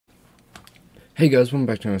Hey guys, welcome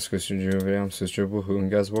back to my Studio video. I'm Sister Woohoo, and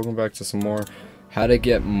guys, welcome back to some more how to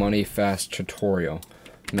get money fast tutorial.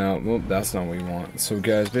 Now, well, that's not what we want. So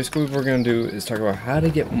guys, basically what we're going to do is talk about how to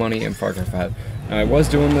get money in Far Cry 5. Now, I was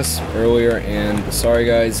doing this earlier, and sorry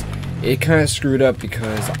guys, it kind of screwed up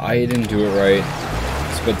because I didn't do it right.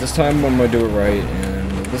 But this time I'm going to do it right,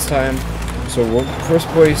 and this time, so first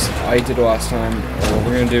place I did last time, what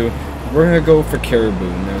we're going to do, we're going to go for caribou.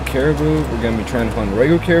 Now caribou, we're going to be trying to hunt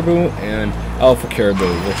regular caribou and alpha caribou.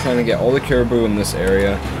 We're trying to get all the caribou in this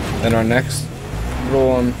area. Then our next little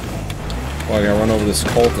one, well, I gotta run over this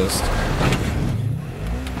cultist.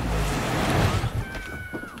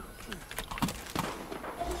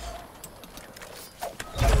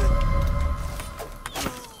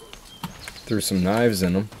 Threw some knives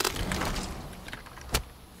in them.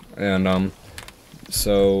 And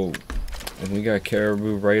so we got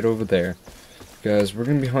caribou right over there. Guys, we're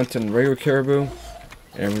gonna be hunting regular caribou,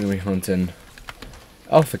 and we're gonna be hunting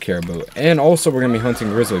alpha caribou, and also we're gonna be hunting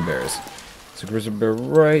grizzly bears. So grizzly bear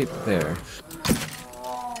right there.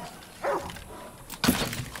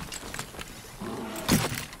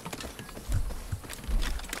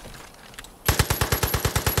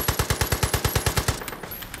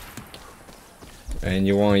 And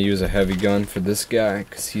you want to use a heavy gun for this guy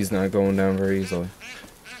because he's not going down very easily.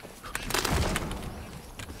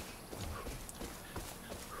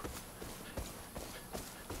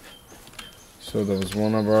 So that was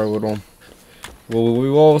one of our little... Well, we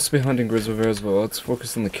will also be hunting grizzly bears, but let's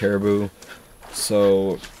focus on the caribou.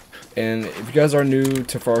 So, and if you guys are new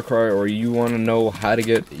to Far Cry or you want to know how to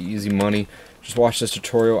get easy money, just watch this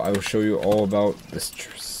tutorial. I will show you all about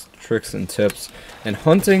this tricks and tips. And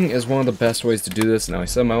hunting is one of the best ways to do this. Now, I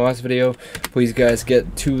said in my last video, please guys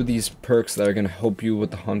get 2 of these perks that are going to help you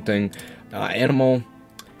with the hunting. Animal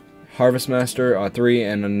Harvest Master, 3,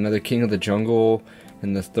 and another King of the Jungle.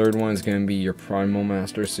 And the third one is going to be your Primal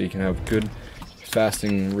Master, so you can have good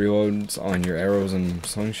fasting reloads on your arrows and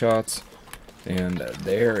slingshots. And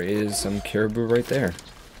there is some caribou right there.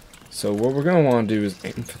 So what we're going to want to do is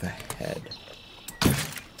aim for the head.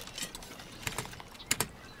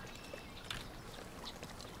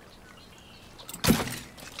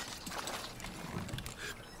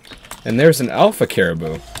 And there's an alpha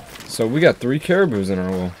caribou. So we got 3 caribous in our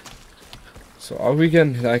will. So I'll be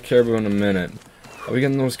getting that caribou in a minute. I'll be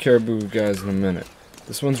getting those caribou guys in a minute.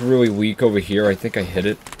 This one's really weak over here. I think I hit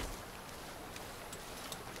it.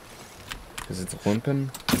 Because it's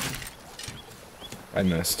limping. I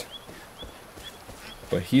missed.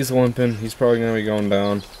 But he's limping. He's probably going to be going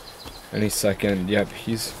down any second. Yep,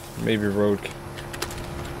 he's maybe road.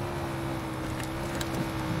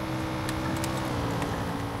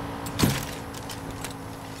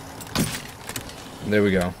 There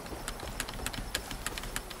we go.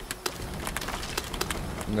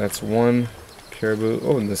 That's one caribou.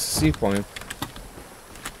 Oh, and this is seaplane.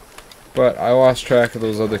 But I lost track of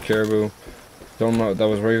those other caribou. Don't know, that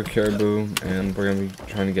was regular caribou, and we're gonna be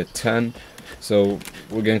trying to get 10. So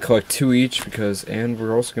we're gonna collect 2 each because, and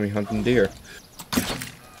we're also gonna be hunting deer.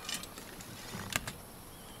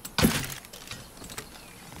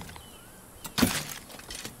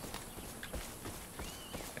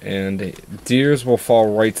 And deers will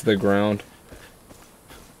fall right to the ground.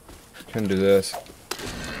 Can do this.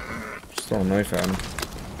 Just throw a knife at him.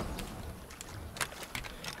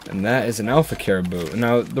 And that is an alpha caribou.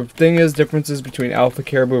 Now the thing is, differences between alpha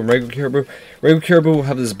caribou and regular caribou. Regular caribou will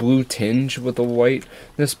have this blue tinge with the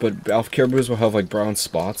whiteness, but alpha caribous will have like brown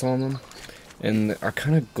spots on them. And our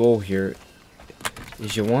kind of goal here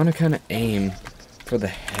is you want to kind of aim for the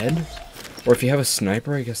head, or if you have a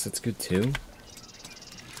sniper, I guess that's good too.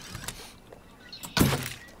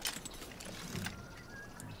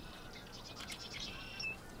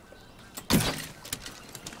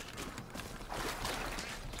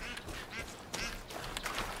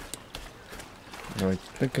 I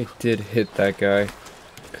think I did hit that guy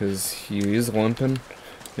because he is limping.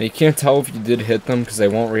 Now you can't tell if you did hit them because they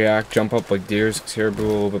won't react, jump up like deers because caribou are a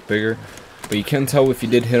little bit bigger. But you can tell if you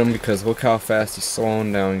did hit him because look how fast he's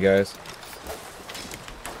slowing down, guys.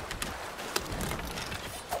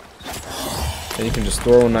 And you can just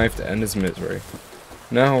throw a knife to end his misery.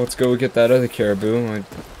 Now let's go get that other caribou. I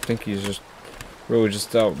think he's just really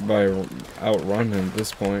just outrunning at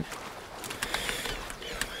this point.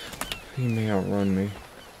 He may outrun me.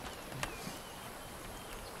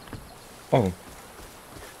 Oh.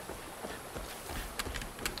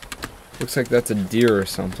 Looks like that's a deer or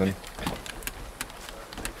something.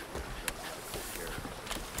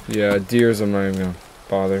 Yeah, deers I'm not even gonna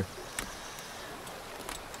bother.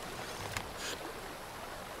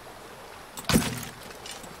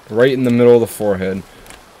 right in the middle of the forehead.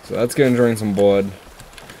 So that's gonna drain some blood,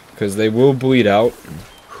 because they will bleed out.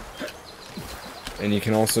 And you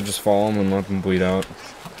can also just follow them and let them bleed out,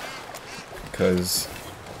 because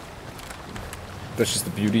that's just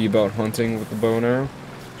the beauty about hunting with the bow and arrow.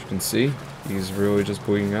 As you can see, he's really just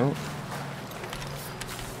bleeding out.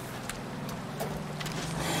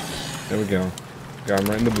 There we go. Got him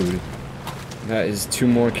right in the booty. That is 2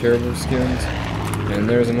 more caribou skins. And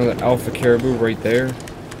there's another alpha caribou right there. So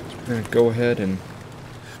we're gonna go ahead and...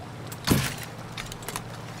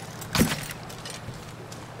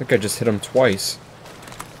 I think I just hit him twice.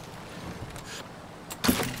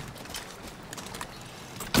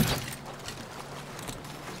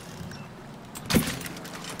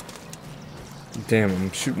 Damn,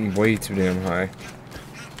 I'm shooting way too damn high.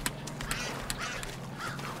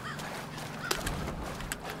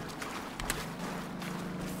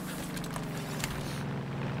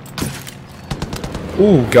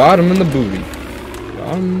 Ooh, got him in the booty.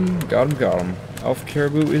 Got him. Alpha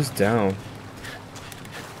caribou is down.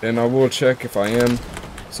 And I will check if I am.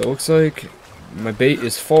 So it looks like my bait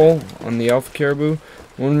is full on the alpha caribou.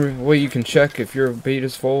 One way you can check if your bait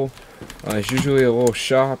is full is usually a little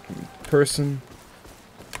shop person.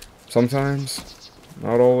 Sometimes,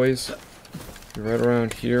 not always. Right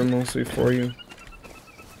around here mostly for you.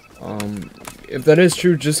 If that is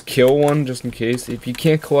true, just kill one just in case. If you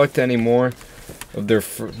can't collect any more of their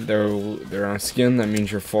skin, that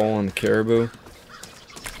means you're full on the caribou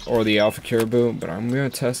or the alpha caribou. But I'm gonna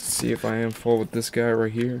test to see if I am full with this guy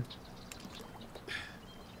right here.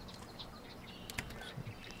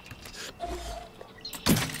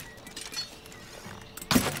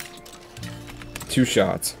 Two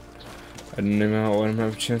shots. I didn't even let him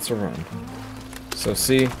have a chance to run. So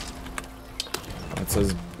see, it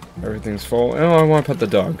says everything's full. Oh, I want to pet the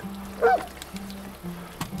dog.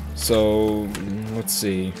 So let's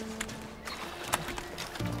see.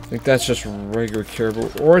 I think that's just regular caribou,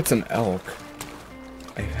 or it's an elk.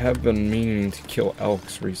 I have been meaning to kill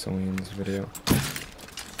elks recently in this video.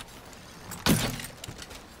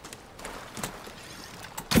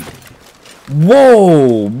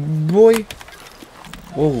 Whoa, boy!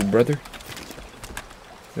 Whoa, brother.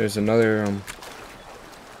 There's another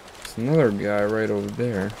guy right over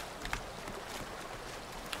there.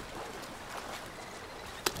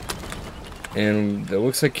 And it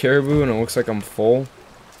looks like caribou, and it looks like I'm full.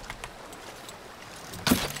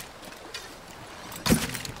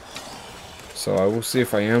 So I will see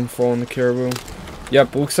if I am full in the caribou.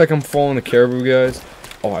 Yep, looks like I'm full in the caribou, guys.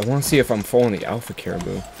 Oh, I want to see if I'm full in the alpha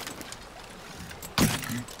caribou.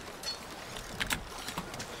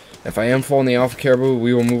 If I am full in the alpha caribou,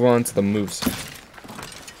 we will move on to the moose.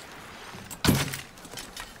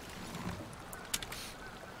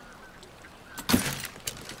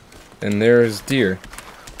 And there's deer.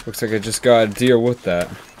 Looks like I just got a deer with that.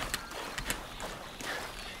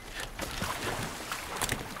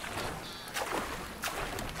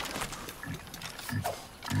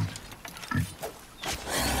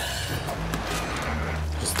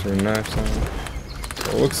 Just threw knives on him.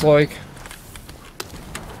 So it looks like.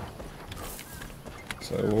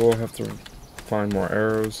 So we'll have to find more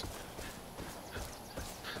arrows.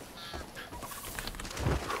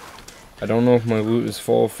 I don't know if my loot is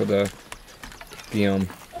full for the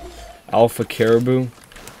alpha caribou.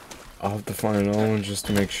 I'll have to find another one just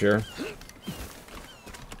to make sure.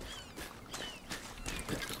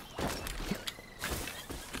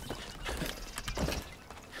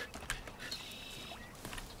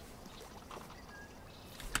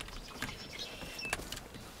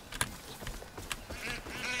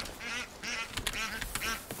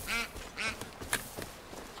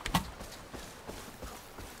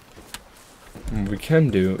 What we can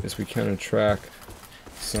do is we can attract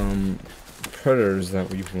some predators that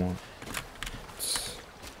we want.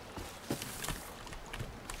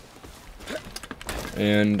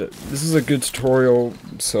 And this is a good tutorial,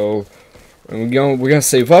 so we're gonna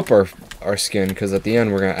save up our skin, because at the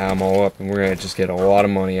end we're gonna add them all up and we're gonna just get a lot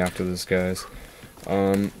of money after this, guys.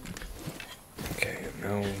 Okay,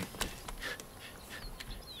 now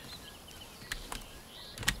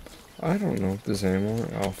I don't know if there's any more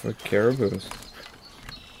alpha caribous.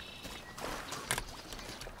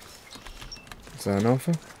 Is that an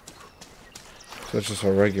alpha? So it's just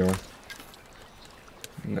a regular.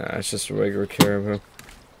 Nah, it's just a regular caribou.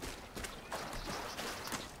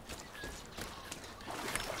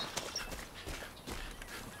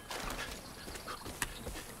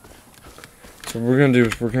 So what we're gonna do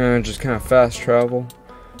is we're gonna just kind of fast travel.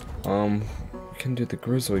 We can do the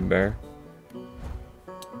grizzly bear.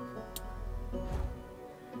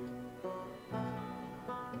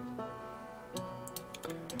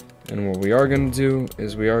 And what what we are going to do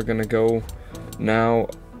is we are going to go now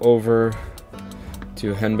over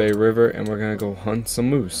to Henbei River, and we're going to go hunt some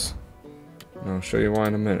moose. And I'll show you why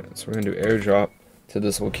in a minute. So we're going to do airdrop to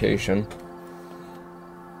this location.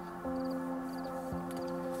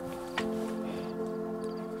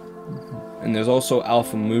 And there's also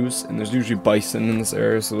alpha moose, and there's usually bison in this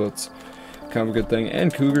area, so that's kind of a good thing.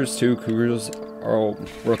 And cougars too. Cougars are all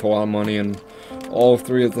worth a lot of money in all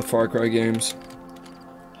 3 of the Far Cry games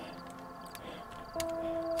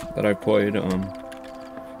that I played.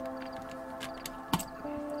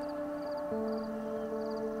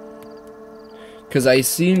 Because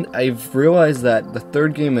I've realized that the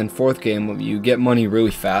 3rd game and 4th game, you get money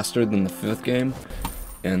really faster than the 5th game,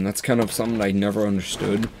 and that's kind of something I never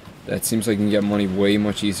understood. That seems like you can get money way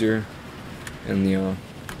much easier in the, I'm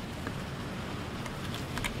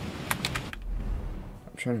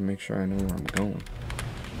trying to make sure I know where I'm going.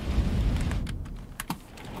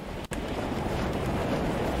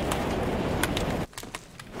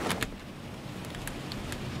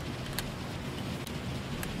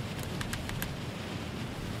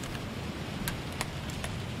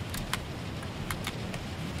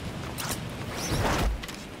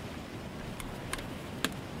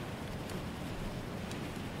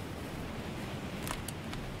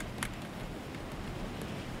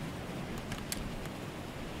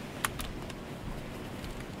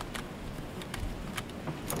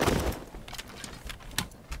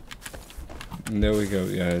 And there we go,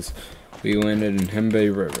 guys. We landed in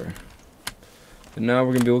Henbei River. And now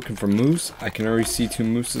we're going to be looking for moose. I can already see 2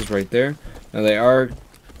 mooses right there. Now they are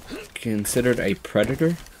considered a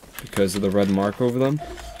predator because of the red mark over them,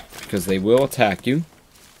 because they will attack you.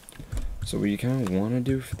 So what you kind of want to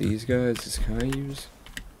do for these guys is kind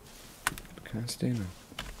of stay now.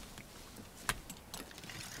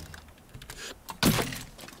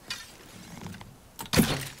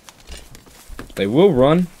 They will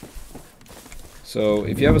run. So,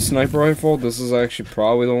 if you have a sniper rifle, this is actually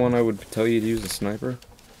probably the one I would tell you to use a sniper.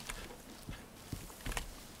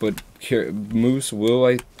 But here, moose will,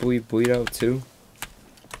 I believe, bleed out too.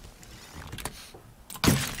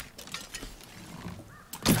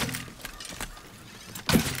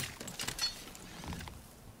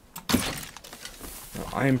 Now,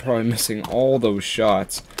 I am probably missing all those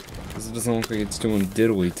shots, because it doesn't look like it's doing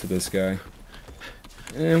diddly to this guy.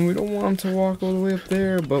 And we don't want him to walk all the way up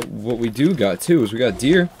there, but what we do got too is we got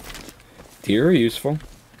deer. Deer are useful.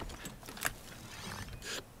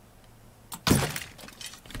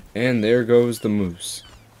 And there goes the moose.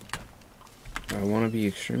 I want to be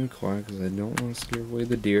extremely quiet because I don't want to scare away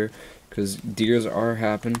the deer, because deers are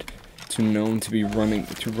happened to known to be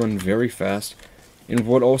run very fast. And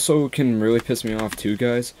what also can really piss me off too,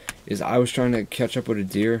 guys, is I was trying to catch up with a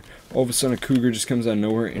deer. All of a sudden a cougar just comes out of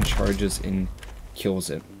nowhere and charges and kills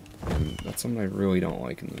it. And that's something I really don't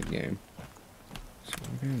like in the game. So what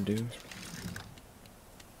we're gonna do is...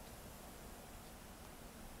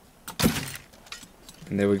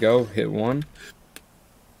 And there we go, hit 1.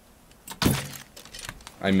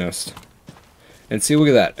 I missed. And see, look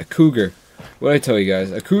at that, a cougar. What did I tell you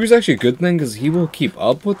guys? A cougar's actually a good thing because he will keep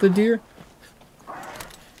up with the deer.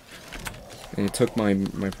 And he took my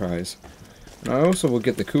prize. And I also will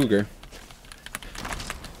get the cougar.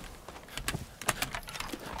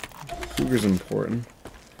 Cougar's important.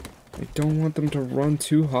 I don't want them to run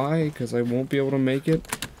too high because I won't be able to make it.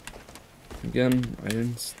 Again, I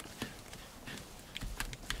didn't...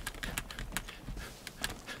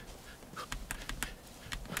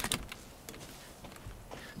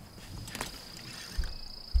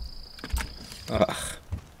 Ugh.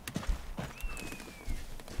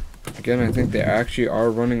 Again, I think they actually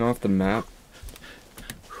are running off the map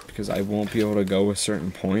because I won't be able to go a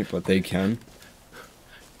certain point, but they can.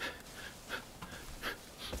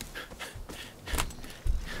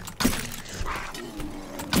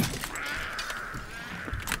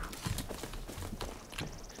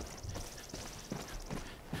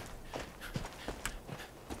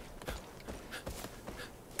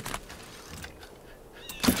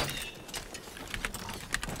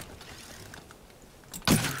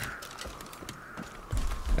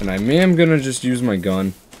 And I am gonna just use my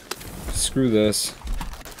gun. Screw this.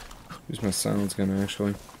 Use my silence gun,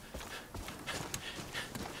 actually.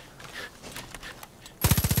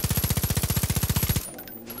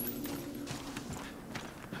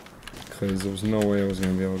 Because there was no way I was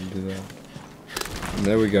gonna be able to do that. And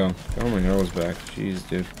there we go. Got all my arrows back. Jeez,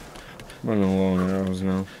 dude. I'm running low on arrows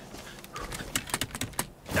now.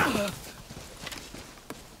 Is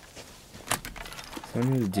that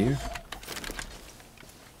another deer?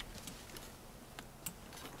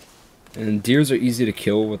 And deers are easy to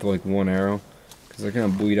kill with like 1 arrow. because they're gonna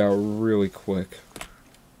bleed out really quick.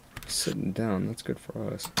 Sitting down, that's good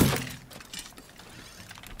for us.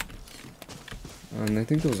 And I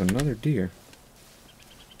think there was another deer.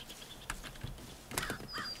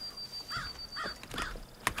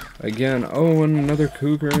 Again, oh, and another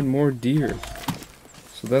cougar and more deer.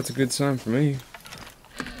 So that's a good sign for me.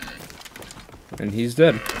 And he's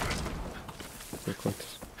dead.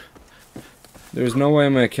 There's no way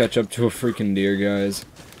I'm gonna catch up to a freaking deer, guys.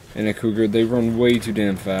 And a cougar, they run way too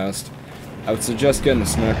damn fast. I would suggest getting a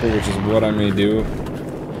sniper, which is what I may do.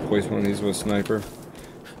 Replace one of these with a sniper.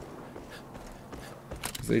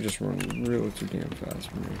 Because they just run really too damn fast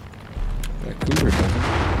for me. That cougar doesn't.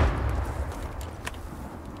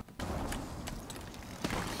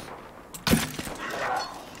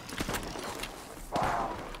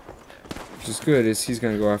 Which is good, is he's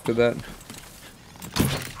gonna go after that.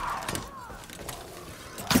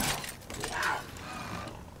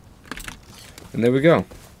 And there we go.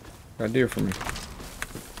 Got a deer for me.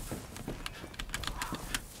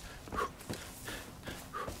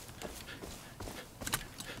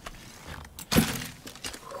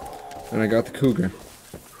 And I got the cougar,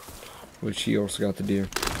 which he also got the deer.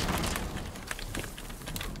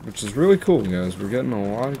 Which is really cool, guys. We're getting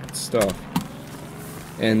a lot of good stuff.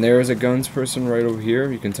 And there is a guns person right over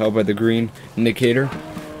here. You can tell by the green indicator.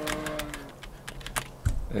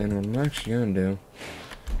 And what I'm actually gonna do,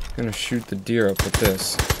 I'm gonna shoot the deer up with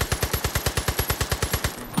this.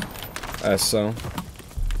 As so.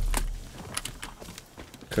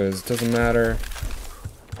 Because it doesn't matter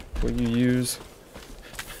what you use.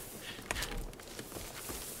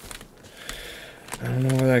 I don't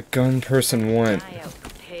know where that gun person went.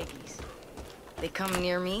 They come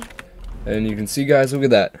near me. And you can see, guys, look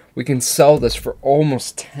at that. We can sell this for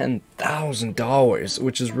almost $10,000,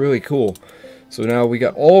 which is really cool. So now we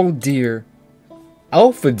got all deer,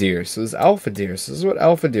 alpha deer. So this is alpha deer. So this is what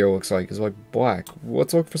alpha deer looks like. It's like black.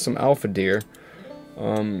 Let's look for some alpha deer.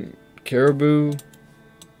 Caribou.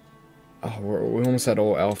 Oh, we almost had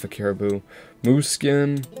all alpha caribou. Moose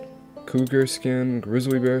skin, cougar skin,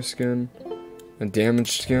 grizzly bear skin, and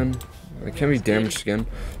damaged skin. It can be damaged skin.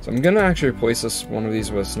 So I'm gonna actually replace this one of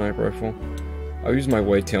these with a sniper rifle. I'll use my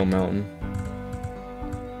whitetail mountain.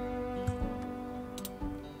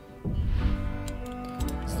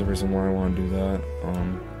 That's the reason why I want to do that.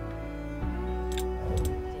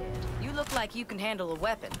 You look like you can handle a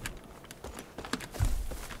weapon.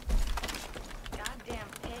 Goddamn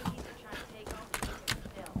Peggies are trying to take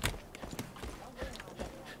over.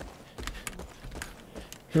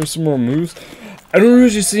 Here's some more moose. I don't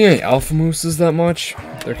usually see any alpha mooses that much.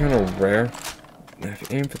 They're kind of rare. And if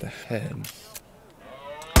you aim for the head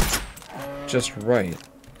just right,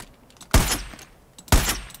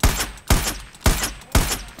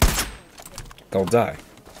 they'll die.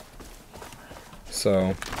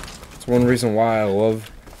 So it's one reason why I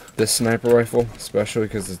love this sniper rifle, especially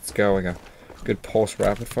because it's got like a good pulse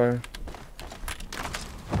rapid fire.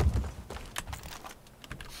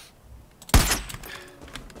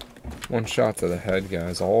 One shot to the head,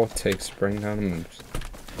 guys. All it takes to bring down a moose.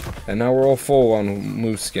 And now we're all full on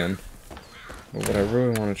moose skin. But what I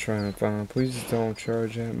really want to try and find, please don't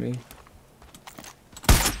charge at me.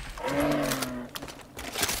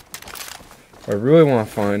 What I really want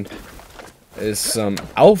to find is some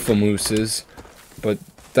alpha mooses. But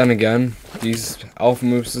then again, these alpha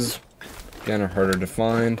mooses, again, are harder to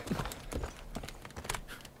find.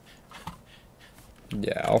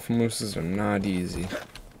 Yeah, alpha mooses are not easy.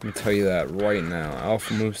 Let me tell you that right now.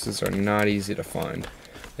 Alpha mooses are not easy to find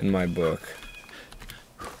in my book.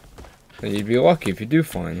 And you'd be lucky if you do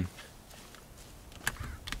find them.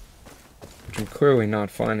 Which I'm clearly not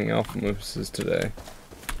finding alpha mooses today.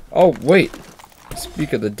 Oh, wait!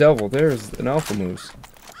 Speak of the devil, there's an alpha moose.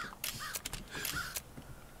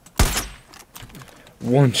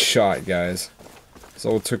 One shot, guys. That's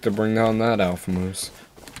all it took to bring down that alpha moose.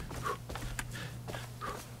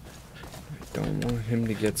 Don't want him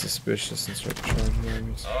to get suspicious and start charging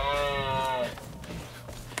enemies.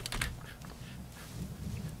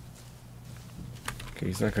 Okay,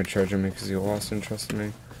 he's not gonna charge me because he lost interest in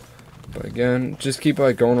me. But again, just keep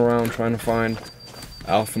like going around trying to find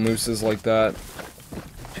alpha mooses like that.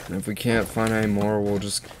 And if we can't find any more, we'll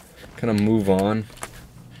just kind of move on.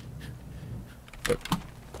 But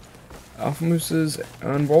alpha mooses,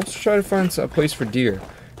 and we'll also try to find a place for deer.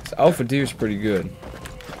 Because alpha deer is pretty good.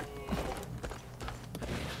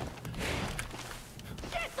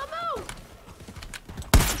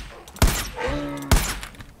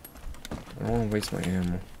 I don't want to waste my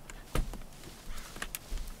ammo.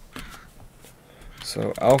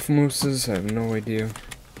 So, alpha mooses, I have no idea.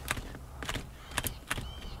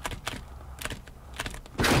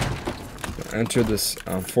 enter this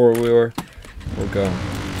four-wheeler. We'll go.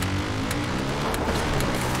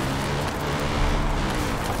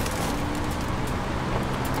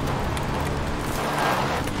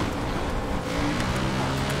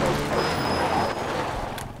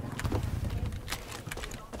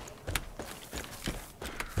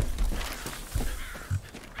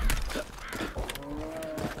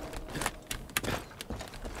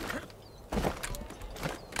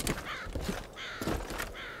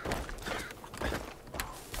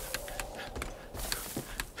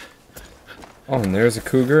 Oh, and there's a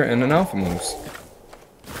cougar and an alpha moose.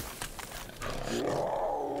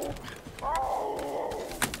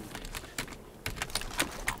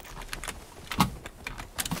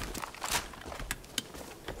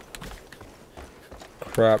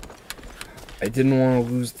 Crap. I didn't want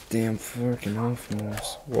to lose the damn freaking alpha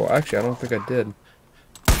moose. Well, actually, I don't think I did.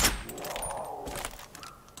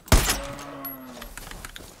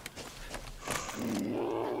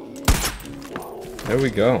 There we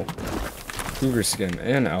go. Cougar skin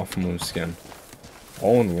and alpha moose skin.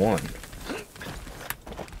 All in one.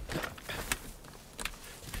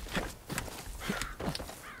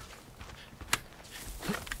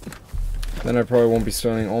 Then I probably won't be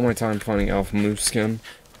spending all my time finding alpha moose skin.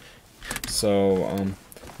 So,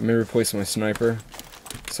 let me replace my sniper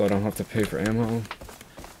so I don't have to pay for ammo.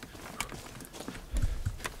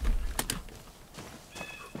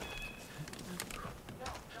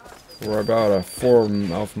 We're about a 4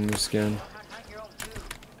 alpha moose skin.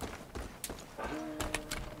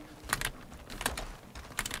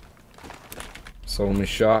 So only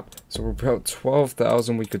shop. So we're about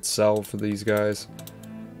 12,000 we could sell for these guys.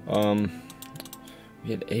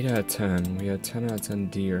 We had 8 out of 10. We had 10 out of 10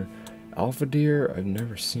 deer. Alpha deer I've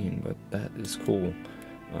never seen, but that is cool.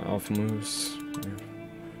 Alpha moose,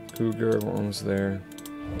 cougar, we're almost there.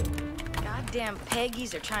 Goddamn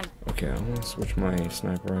Peggies are trying. Okay, I want to switch my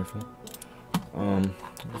sniper rifle.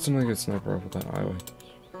 What's another good sniper rifle that I like?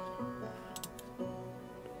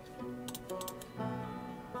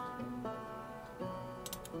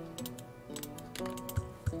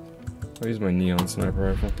 I'll use my neon sniper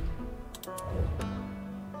rifle.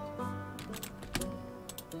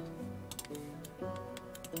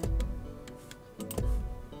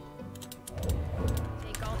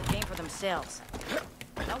 Take all the game for themselves.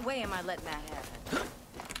 No way am I letting that happen.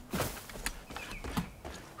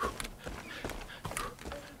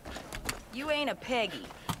 You ain't a Peggy,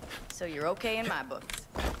 so you're okay in my books.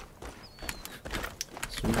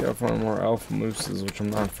 So we gotta find more alpha mooses, which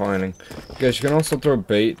I'm not finding. Guys, you can also throw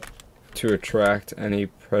bait to attract any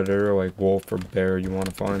predator like wolf or bear you want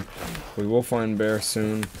to find. We will find bear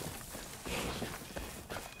soon.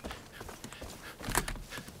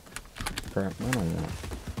 Crap, I don't want.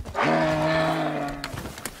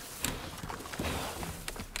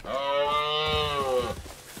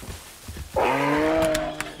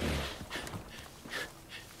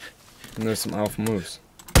 And there's some alpha moose.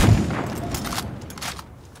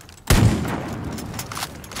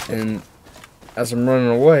 And as I'm running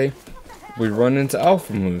away, we run into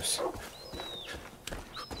alpha moose.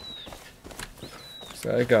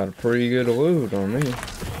 So I got a pretty good loot on me.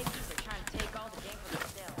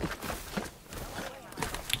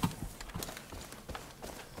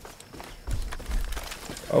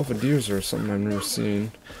 Alpha deers are something I've never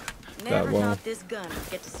seen that well.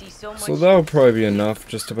 So that'll probably be enough,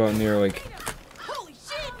 just about near like. Holy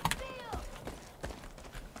shit!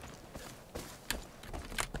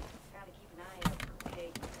 Gotta keep an eye out for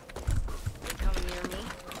Peggy. They come near me,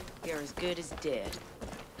 they're as good as dead.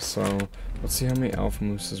 So let's see how many alpha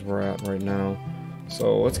mooses we're at right now.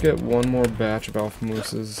 So let's get one more batch of alpha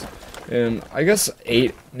mooses, and I guess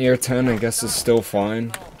 8 near 10 I guess is still fine,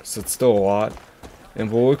 because it's still a lot. And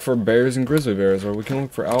we'll look for bears and grizzly bears, or we can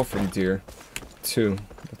look for alpha deer too.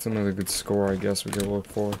 That's another good score I guess we could look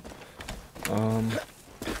for.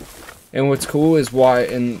 And what's cool is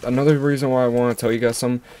and another reason why I want to tell you guys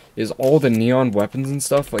some is all the neon weapons and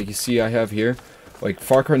stuff like you see I have here. Like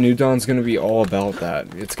Far Cry New Dawn's gonna be all about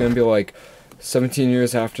that. It's gonna be like 17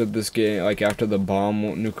 years after this game, like after the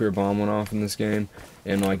nuclear bomb went off in this game,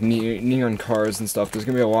 and like neon cars and stuff. There's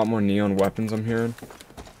gonna be a lot more neon weapons I'm hearing.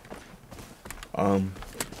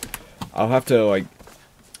 I'll have to like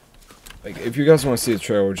if you guys want to see the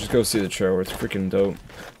trailer, just go see the trailer. It's freaking dope.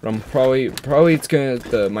 But I'm probably it's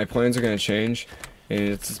gonna my plans are gonna change, and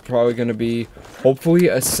it's probably gonna be hopefully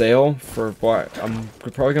a sale for I'm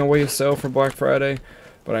probably gonna wait a sale for Black Friday,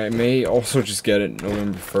 but I may also just get it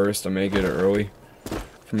November 1st. I may get it early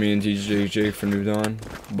for me and DJJ for New Dawn,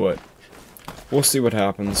 but we'll see what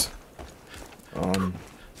happens.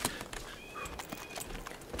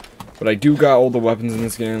 But I do got all the weapons in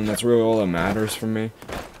this game, and that's really all that matters for me.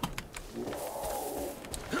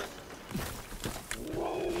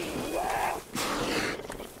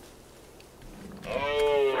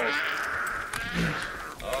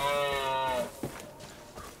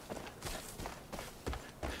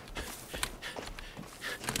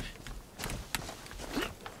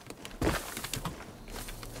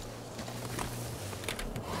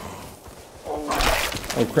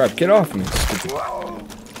 Oh crap, get off me, stupid.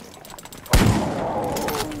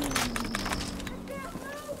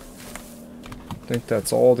 I think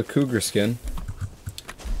that's all the cougar skin.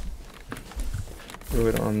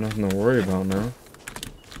 Really don't have nothing to worry about now.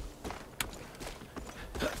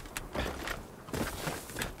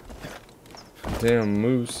 Damn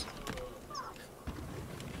moose.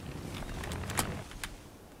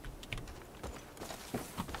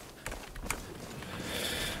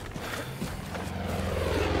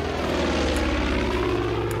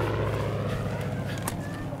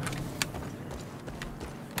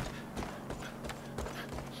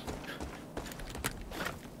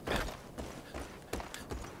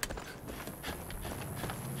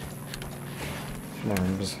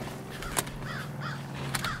 Arms.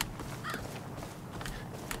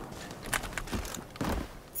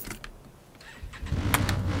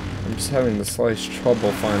 I'm just having the slightest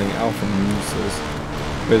trouble finding alpha mooses,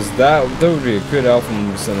 because that would be a good alpha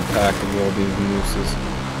moose in a pack of all these mooses.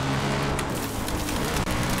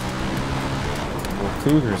 Well,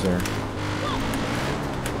 cougars are.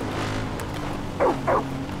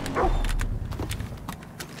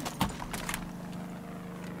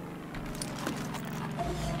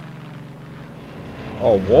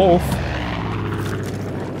 Oh, wolf.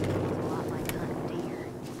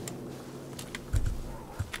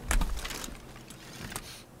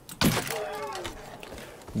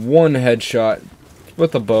 One headshot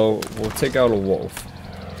with a bow will take out a wolf.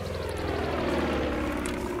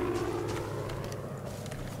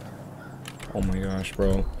 Oh my gosh,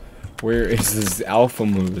 bro. Where is this alpha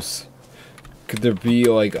moose? Could there be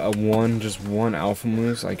like just one alpha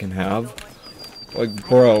moose I can have? Like,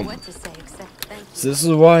 bro. So this is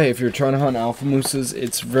why if you're trying to hunt alpha mooses,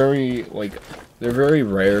 it's very, like, they're very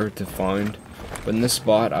rare to find. But in this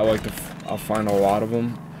spot, I'll find a lot of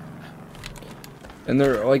them. And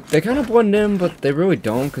they're, like, they kind of blend in, but they really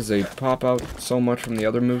don't, because they pop out so much from the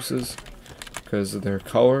other mooses. Because of their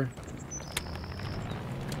color.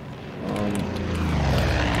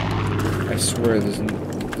 I swear,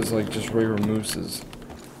 there's like, just rare mooses.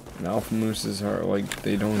 And alpha mooses are, like,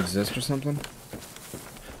 they don't exist or something.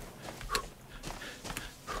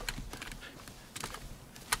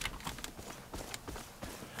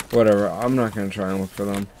 Whatever, I'm not gonna try and look for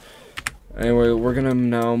them. Anyway, we're gonna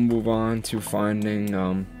now move on to finding,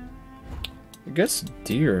 I guess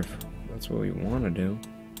deer, if that's what we want to do.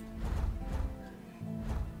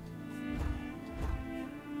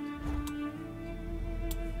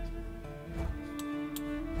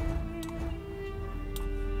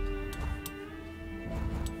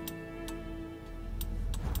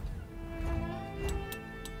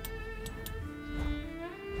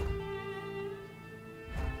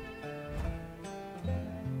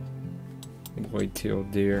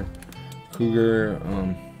 White-tailed deer, cougar,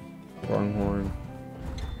 pronghorn.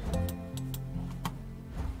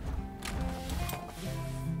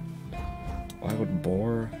 Why would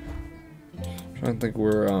boar? I'm trying to think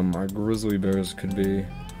where our grizzly bears could be.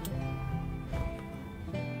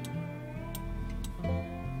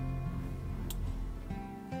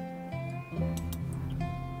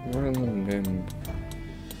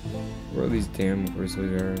 Where are these damn grizzly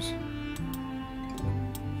bears?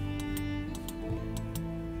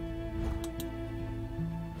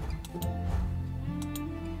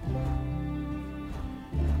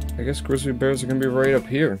 I guess grizzly bears are gonna be right up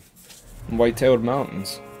here in White-tailed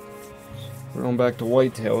Mountains. We're going back to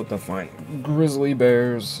White-tailed to find grizzly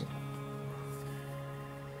bears.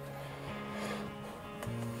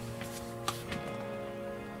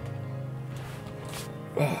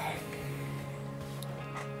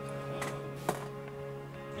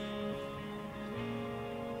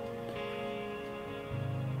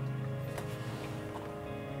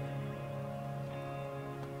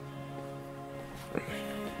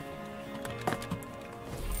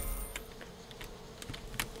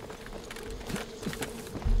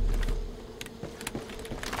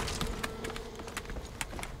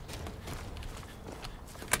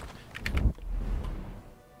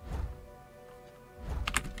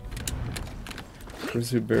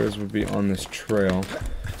 Grizzly bears would be on this trail.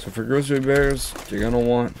 So for grizzly bears, you're gonna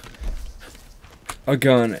want a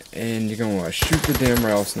gun, and you're gonna want to shoot the damn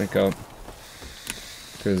rattlesnake up,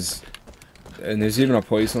 because And there's even a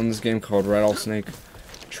place on this game called Rattlesnake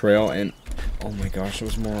Trail, and oh my gosh, there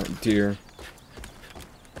was more deer.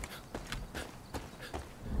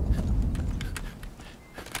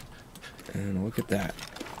 And look at that.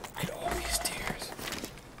 Look at all these deers.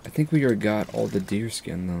 I think we already got all the deer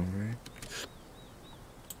skin though, right?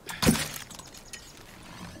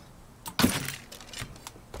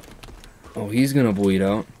 Oh, he's gonna bleed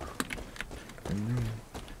out. I know.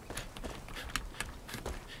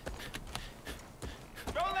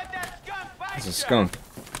 Don't let that skunk bite It's a ya! skunk.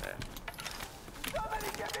 Somebody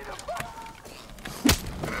get me the fuck!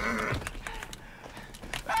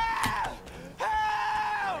 Help!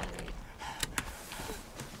 Help!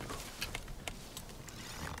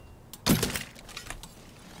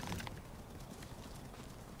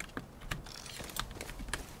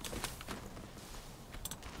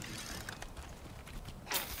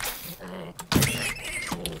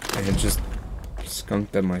 And it just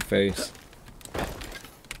skunked at my face.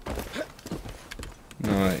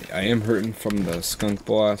 No, I am hurting from the skunk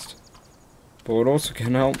blast. But what also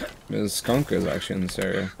can help is skunk is actually in this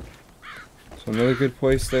area. So another good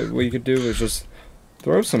place that what you could do is just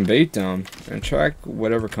throw some bait down and track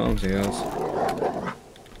whatever comes, I guess.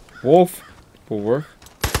 Wolf will work.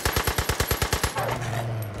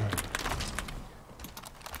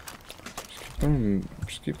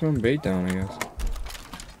 Just keep throwing bait down, I guess.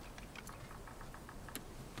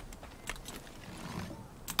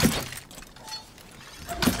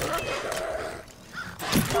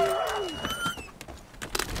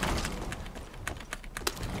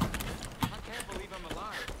 I can't believe I'm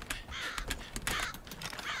alive.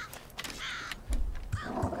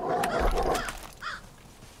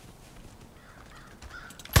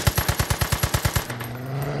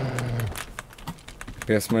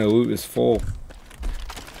 Guess my loot is full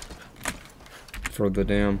for the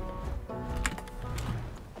dam.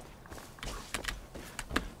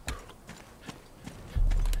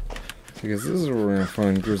 I guess this is where we're gonna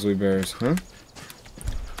find grizzly bears, huh?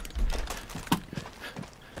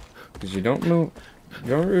 Because you don't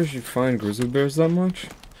really find grizzly bears that much.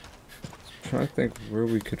 I'm trying to think where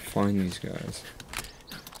we could find these guys.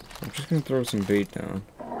 I'm just gonna throw some bait down.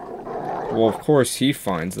 Well, of course he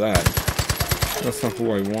finds that. That's not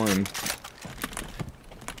who I want.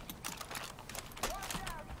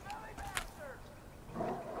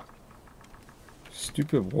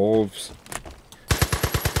 Stupid wolves.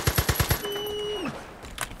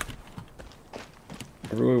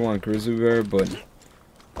 I really want grizzly bear, but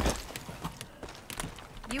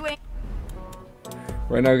You ain't.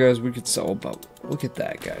 right now, guys, we could sell about. Look at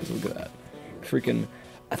that, guys. Look at that. Freaking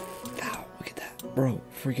look at that, bro.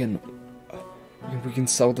 Freaking. We can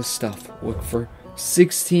sell this stuff. Look for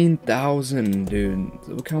 16,000, dude.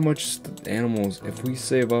 Look how much animals. If we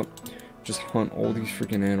save up, just hunt all these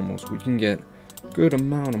freaking animals, we can get a good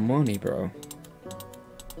amount of money, bro.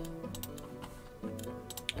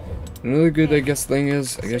 Another good, I guess, thing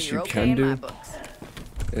is, I guess So you're you okay can in my do, books.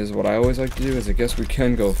 is what I always like to do, is I guess we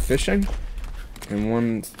can go fishing. And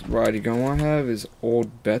one ride you're gonna want to have is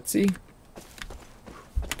Old Betsy.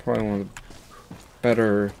 Probably one of the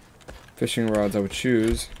better fishing rods I would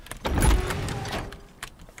choose.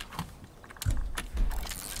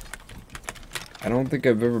 I don't think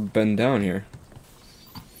I've ever been down here.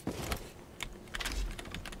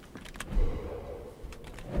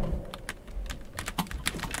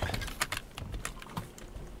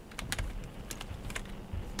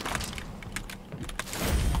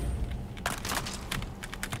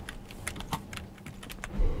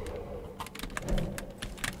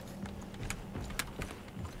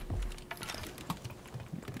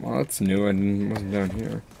 Well, that's new. I wasn't down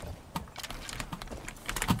here.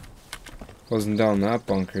 Wasn't down that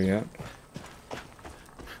bunker yet.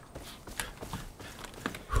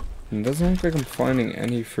 It doesn't look like I'm finding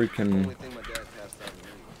any freaking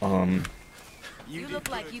You look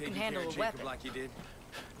like you can handle a weapon. Like you did.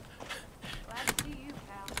 Glad to see you,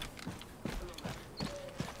 pal.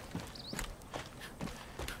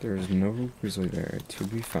 there's no grizzly bear to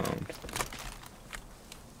be found.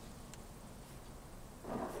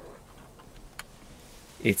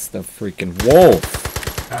 It's the freaking wolf!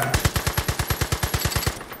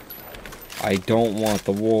 I don't want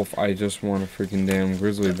the wolf, I just want a freaking damn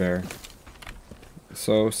grizzly bear.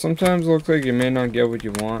 So sometimes it looks like you may not get what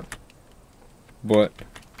you want. But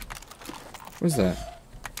what's that?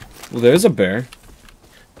 Well, there's a bear.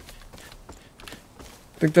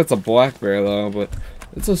 I think that's a black bear though, but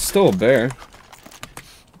it's still a bear.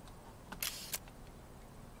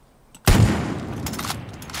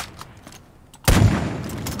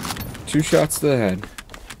 Two shots to the head.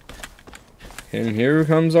 And here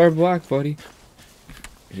comes our black buddy.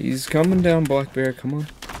 He's coming down, Black Bear. Come on.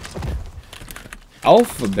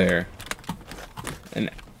 Alpha Bear. An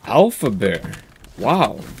Alpha Bear.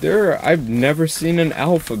 Wow. I've never seen an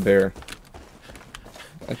Alpha Bear.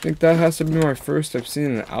 I think that has to be my first I've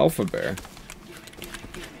seen an Alpha Bear.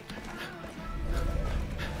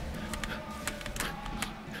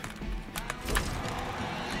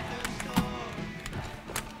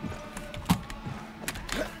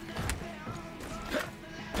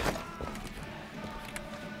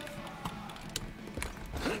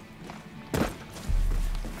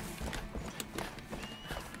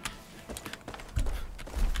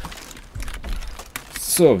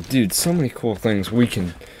 So, dude, so many cool things we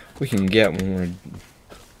can get when we're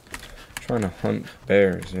trying to hunt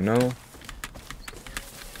bears, you know?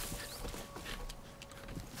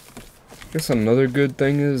 I guess another good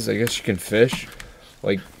thing is, I guess you can fish.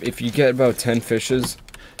 Like, if you get about 10 fishes,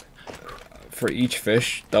 for each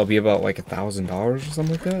fish, that'll be about like $1,000 or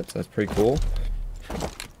something like that. So that's pretty cool.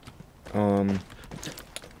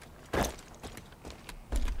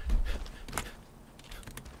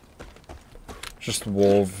 Just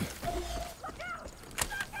wolf.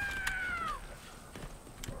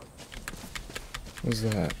 What's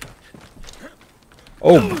that?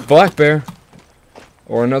 Oh, black bear.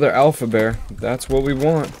 Or another alpha bear. That's what we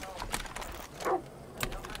want.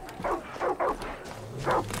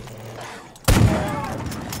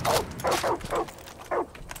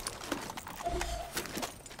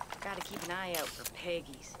 Gotta keep an eye out for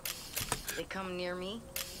Peggies. If they come near me,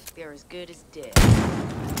 they're as good as dead.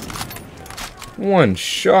 One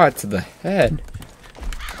shot to the head.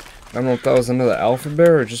 I don't know if that was another alpha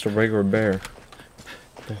bear or just a regular bear.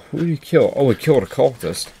 But who did he kill? Oh, he killed a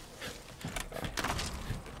cultist.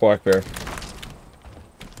 Black bear.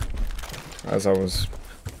 As I was...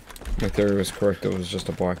 My theory was correct, it was just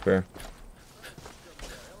a black bear.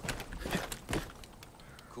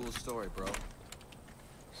 Cool story, bro.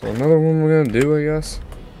 So another one we're gonna do, I guess,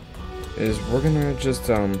 is we're gonna just,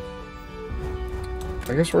 I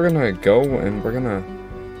guess we're gonna go and we're gonna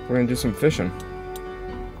do some fishing.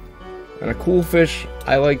 And a cool fish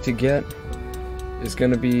I like to get is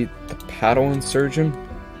gonna be the paddle and surgeon,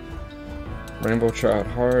 rainbow trout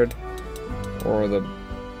hard, or the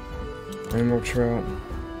rainbow trout,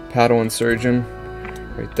 paddle and surgeon,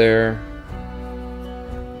 right there.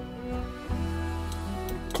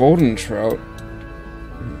 Golden trout,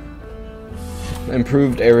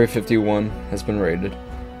 improved Area 51 has been rated.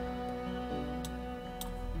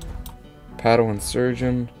 Paddle and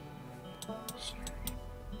surgeon.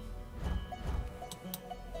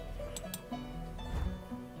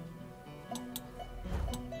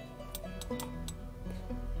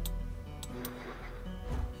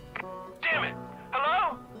 Damn it!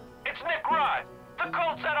 Hello? It's Nick Rye. The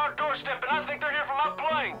cult's at our doorstep, and I think they're here from our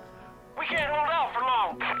plane. We can't hold out for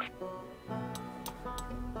long.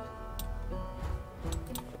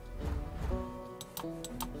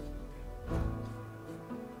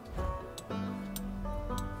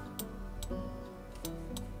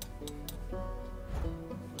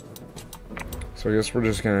 So I guess we're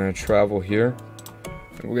just gonna travel here,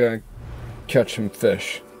 and we're gonna catch some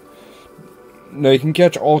fish. Now you can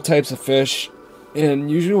catch all types of fish, and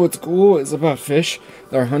usually what's cool is about fish,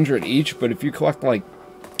 they're 100 each, but if you collect like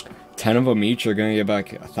 10 of them each, you're gonna get back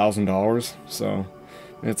 $1,000. So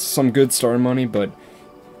it's some good starting money, but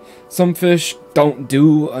some fish don't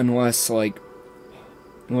do unless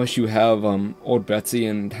you have Old Betsy,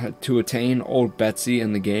 and to attain Old Betsy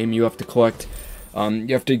in the game, you have to collect. You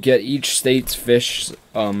have to get each state's fish,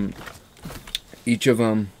 each of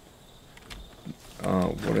them,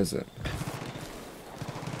 what is it?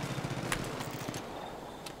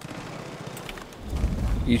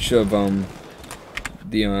 Each of,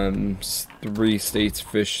 the, 3 states'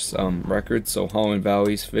 fish, records, so Holland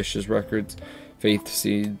Valley's fishes records, Faith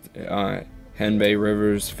Seed, Hen Bay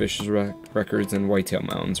River's fishes records, and Whitetail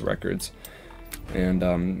Mountain's records.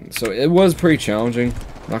 And, so it was pretty challenging,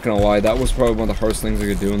 not gonna lie, that was probably one of the hardest things I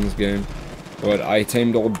could do in this game. But I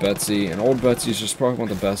tamed Old Betsy, and Old Betsy's just probably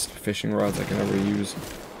one of the best fishing rods I can ever use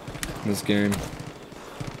in this game.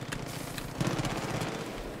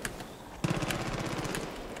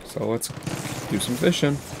 So let's do some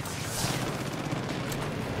fishing.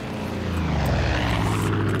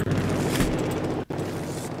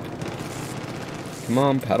 Come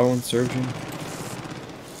on, paddle and surgeon.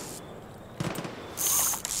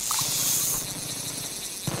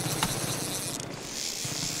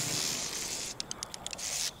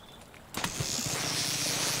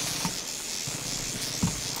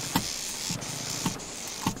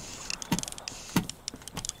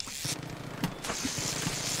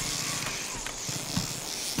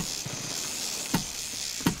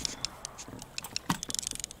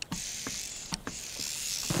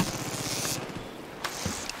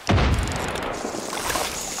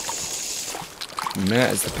 And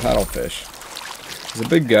that is the paddlefish. He's a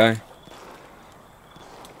big guy.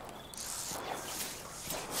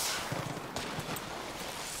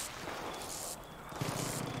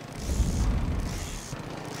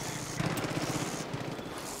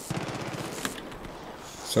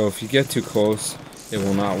 So if you get too close, it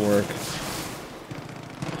will not work.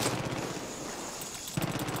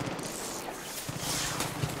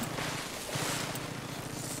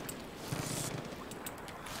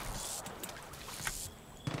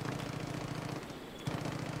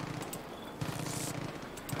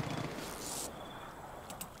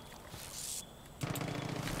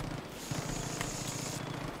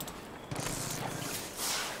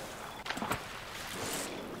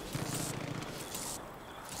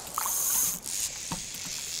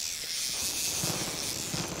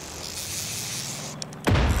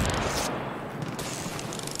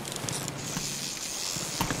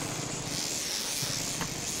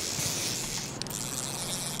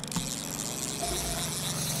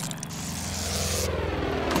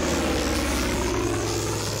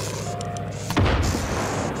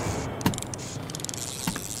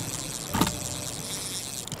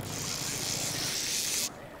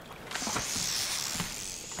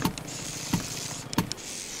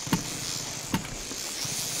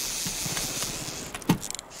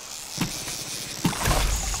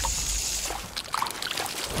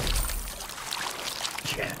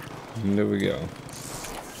 And there we go.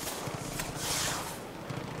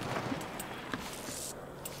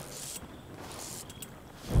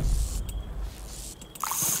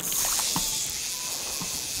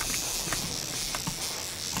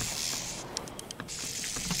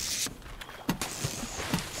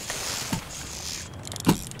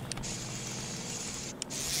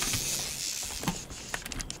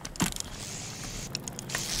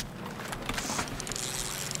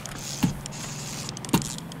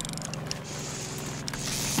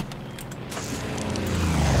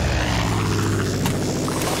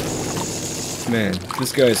 Man,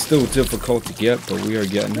 this guy is still difficult to get, but we are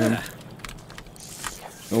getting him.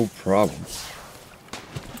 No problem.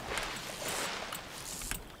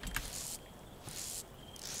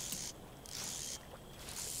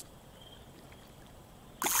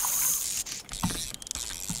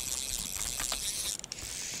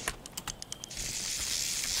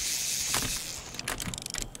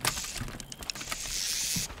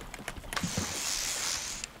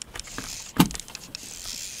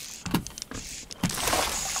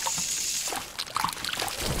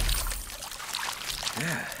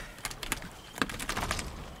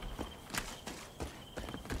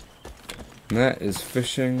 And that is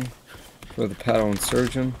fishing for the paddle and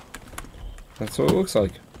surgeon. That's what it looks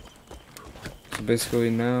like. So basically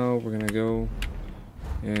now we're gonna go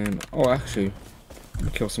and, oh actually,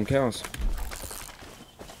 kill some cows.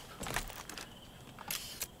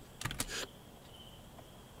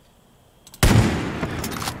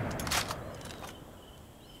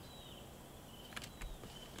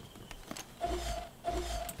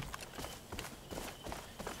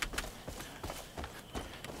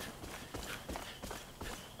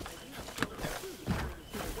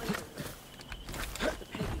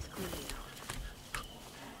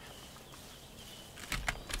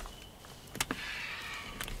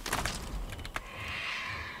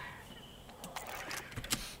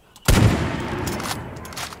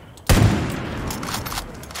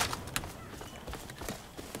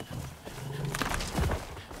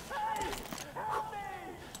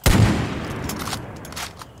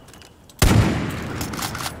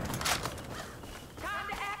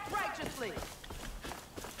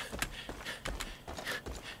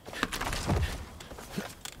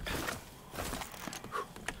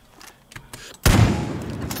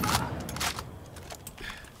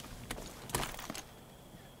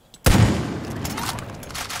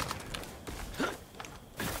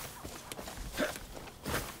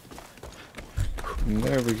 And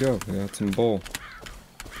there we go, we got some bull.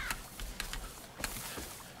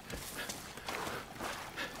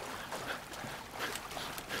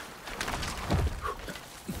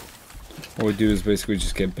 All we do is basically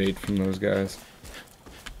just get bait from those guys.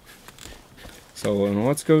 So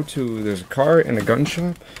let's go to, there's a car and a gun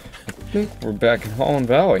shop. I think we're back in Holland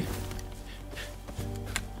Valley.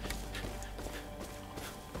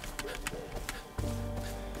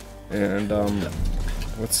 And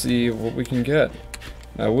let's see what we can get.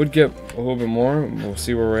 I would get a little bit more. We'll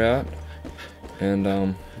see where we're at. And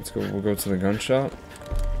let's go. We'll go to the gun shop.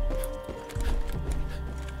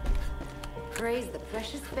 Praise the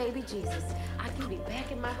precious baby Jesus. I can be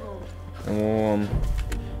back in my home. And we'll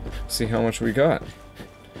see how much we got.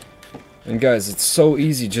 And guys, it's so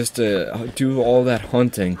easy just to do all that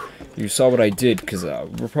hunting. You saw what I did, because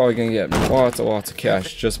we're probably going to get lots of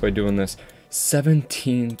cash just by doing this.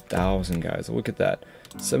 17,000, guys. Look at that.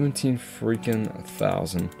 17 freaking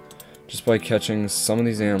thousand. Just by catching some of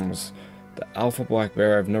these animals. The alpha black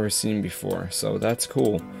bear I've never seen before. So that's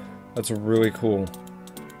cool. That's really cool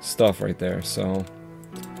stuff right there. So,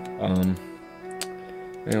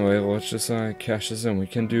 anyway, let's just cash this in. We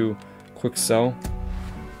can do quick sell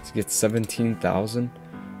to get 17,000.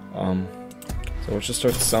 So let's just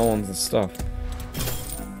start selling the stuff.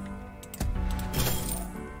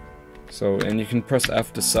 So, and you can press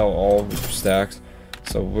F to sell all stacks.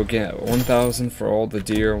 So we'll get 1,000 for all the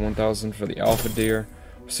deer, 1,000 for the alpha deer,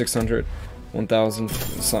 600,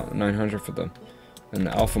 1,900 for them, and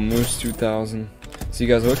the alpha moose 2,000. So you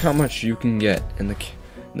guys, look how much you can get in the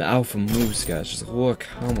alpha moose, guys. Just look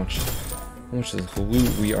how much of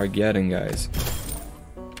loot we are getting, guys.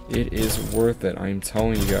 It is worth it. I'm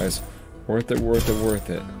telling you guys, worth it.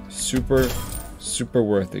 Super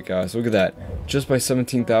worth it, guys. Look at that. Just by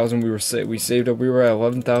 17,000, we saved up. We were at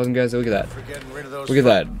 11,000, guys. Look at that. Look at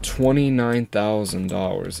that.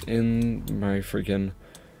 $29,000 in my freaking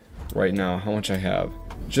right now. How much I have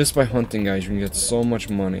just by hunting, guys. You can get so much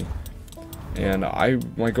money. And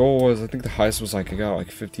my goal was, I think the highest was like I got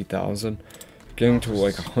like 50,000. Getting to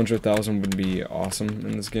like 100,000 would be awesome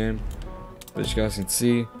in this game. But as you guys can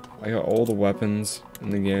see, I got all the weapons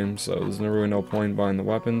in the game, so there's really no point buying the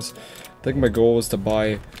weapons. I think my goal was to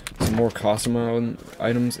buy some more costume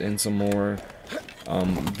items and some more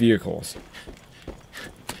vehicles.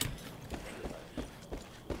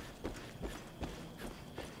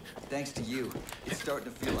 Thanks to you, it's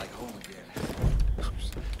starting to feel like home again.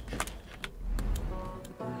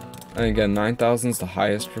 And again, 9,000 is the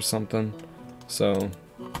highest for something, so.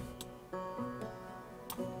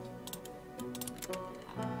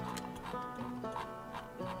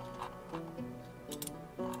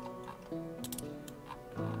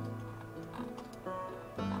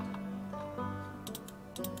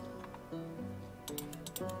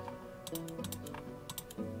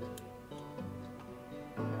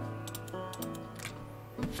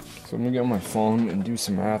 So I'm gonna get on my phone and do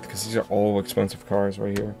some math because these are all expensive cars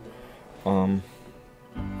right here.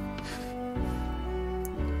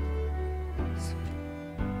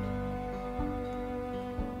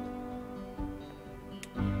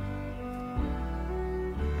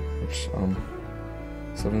 Which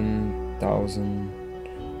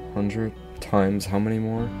 7,100 times how many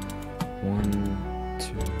more? 1, 2,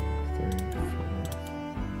 3, 4.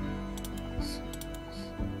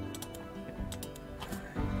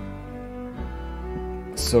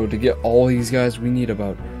 So to get all these guys, we need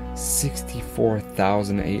about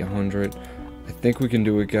 64,800. I think we can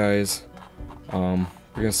do it, guys. We're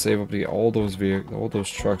gonna save up to get all those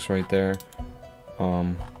trucks right there.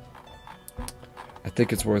 I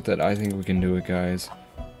think it's worth it. I think we can do it, guys.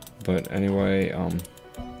 But anyway,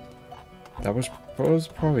 that was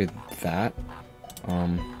probably that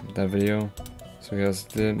video. So guys,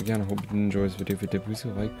 again, I hope you did enjoy this video. If you did, please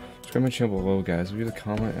leave a like, subscribe my channel below, guys. Leave a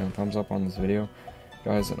comment and a thumbs up on this video,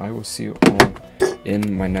 guys, and I will see you all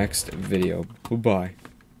in my next video. Goodbye.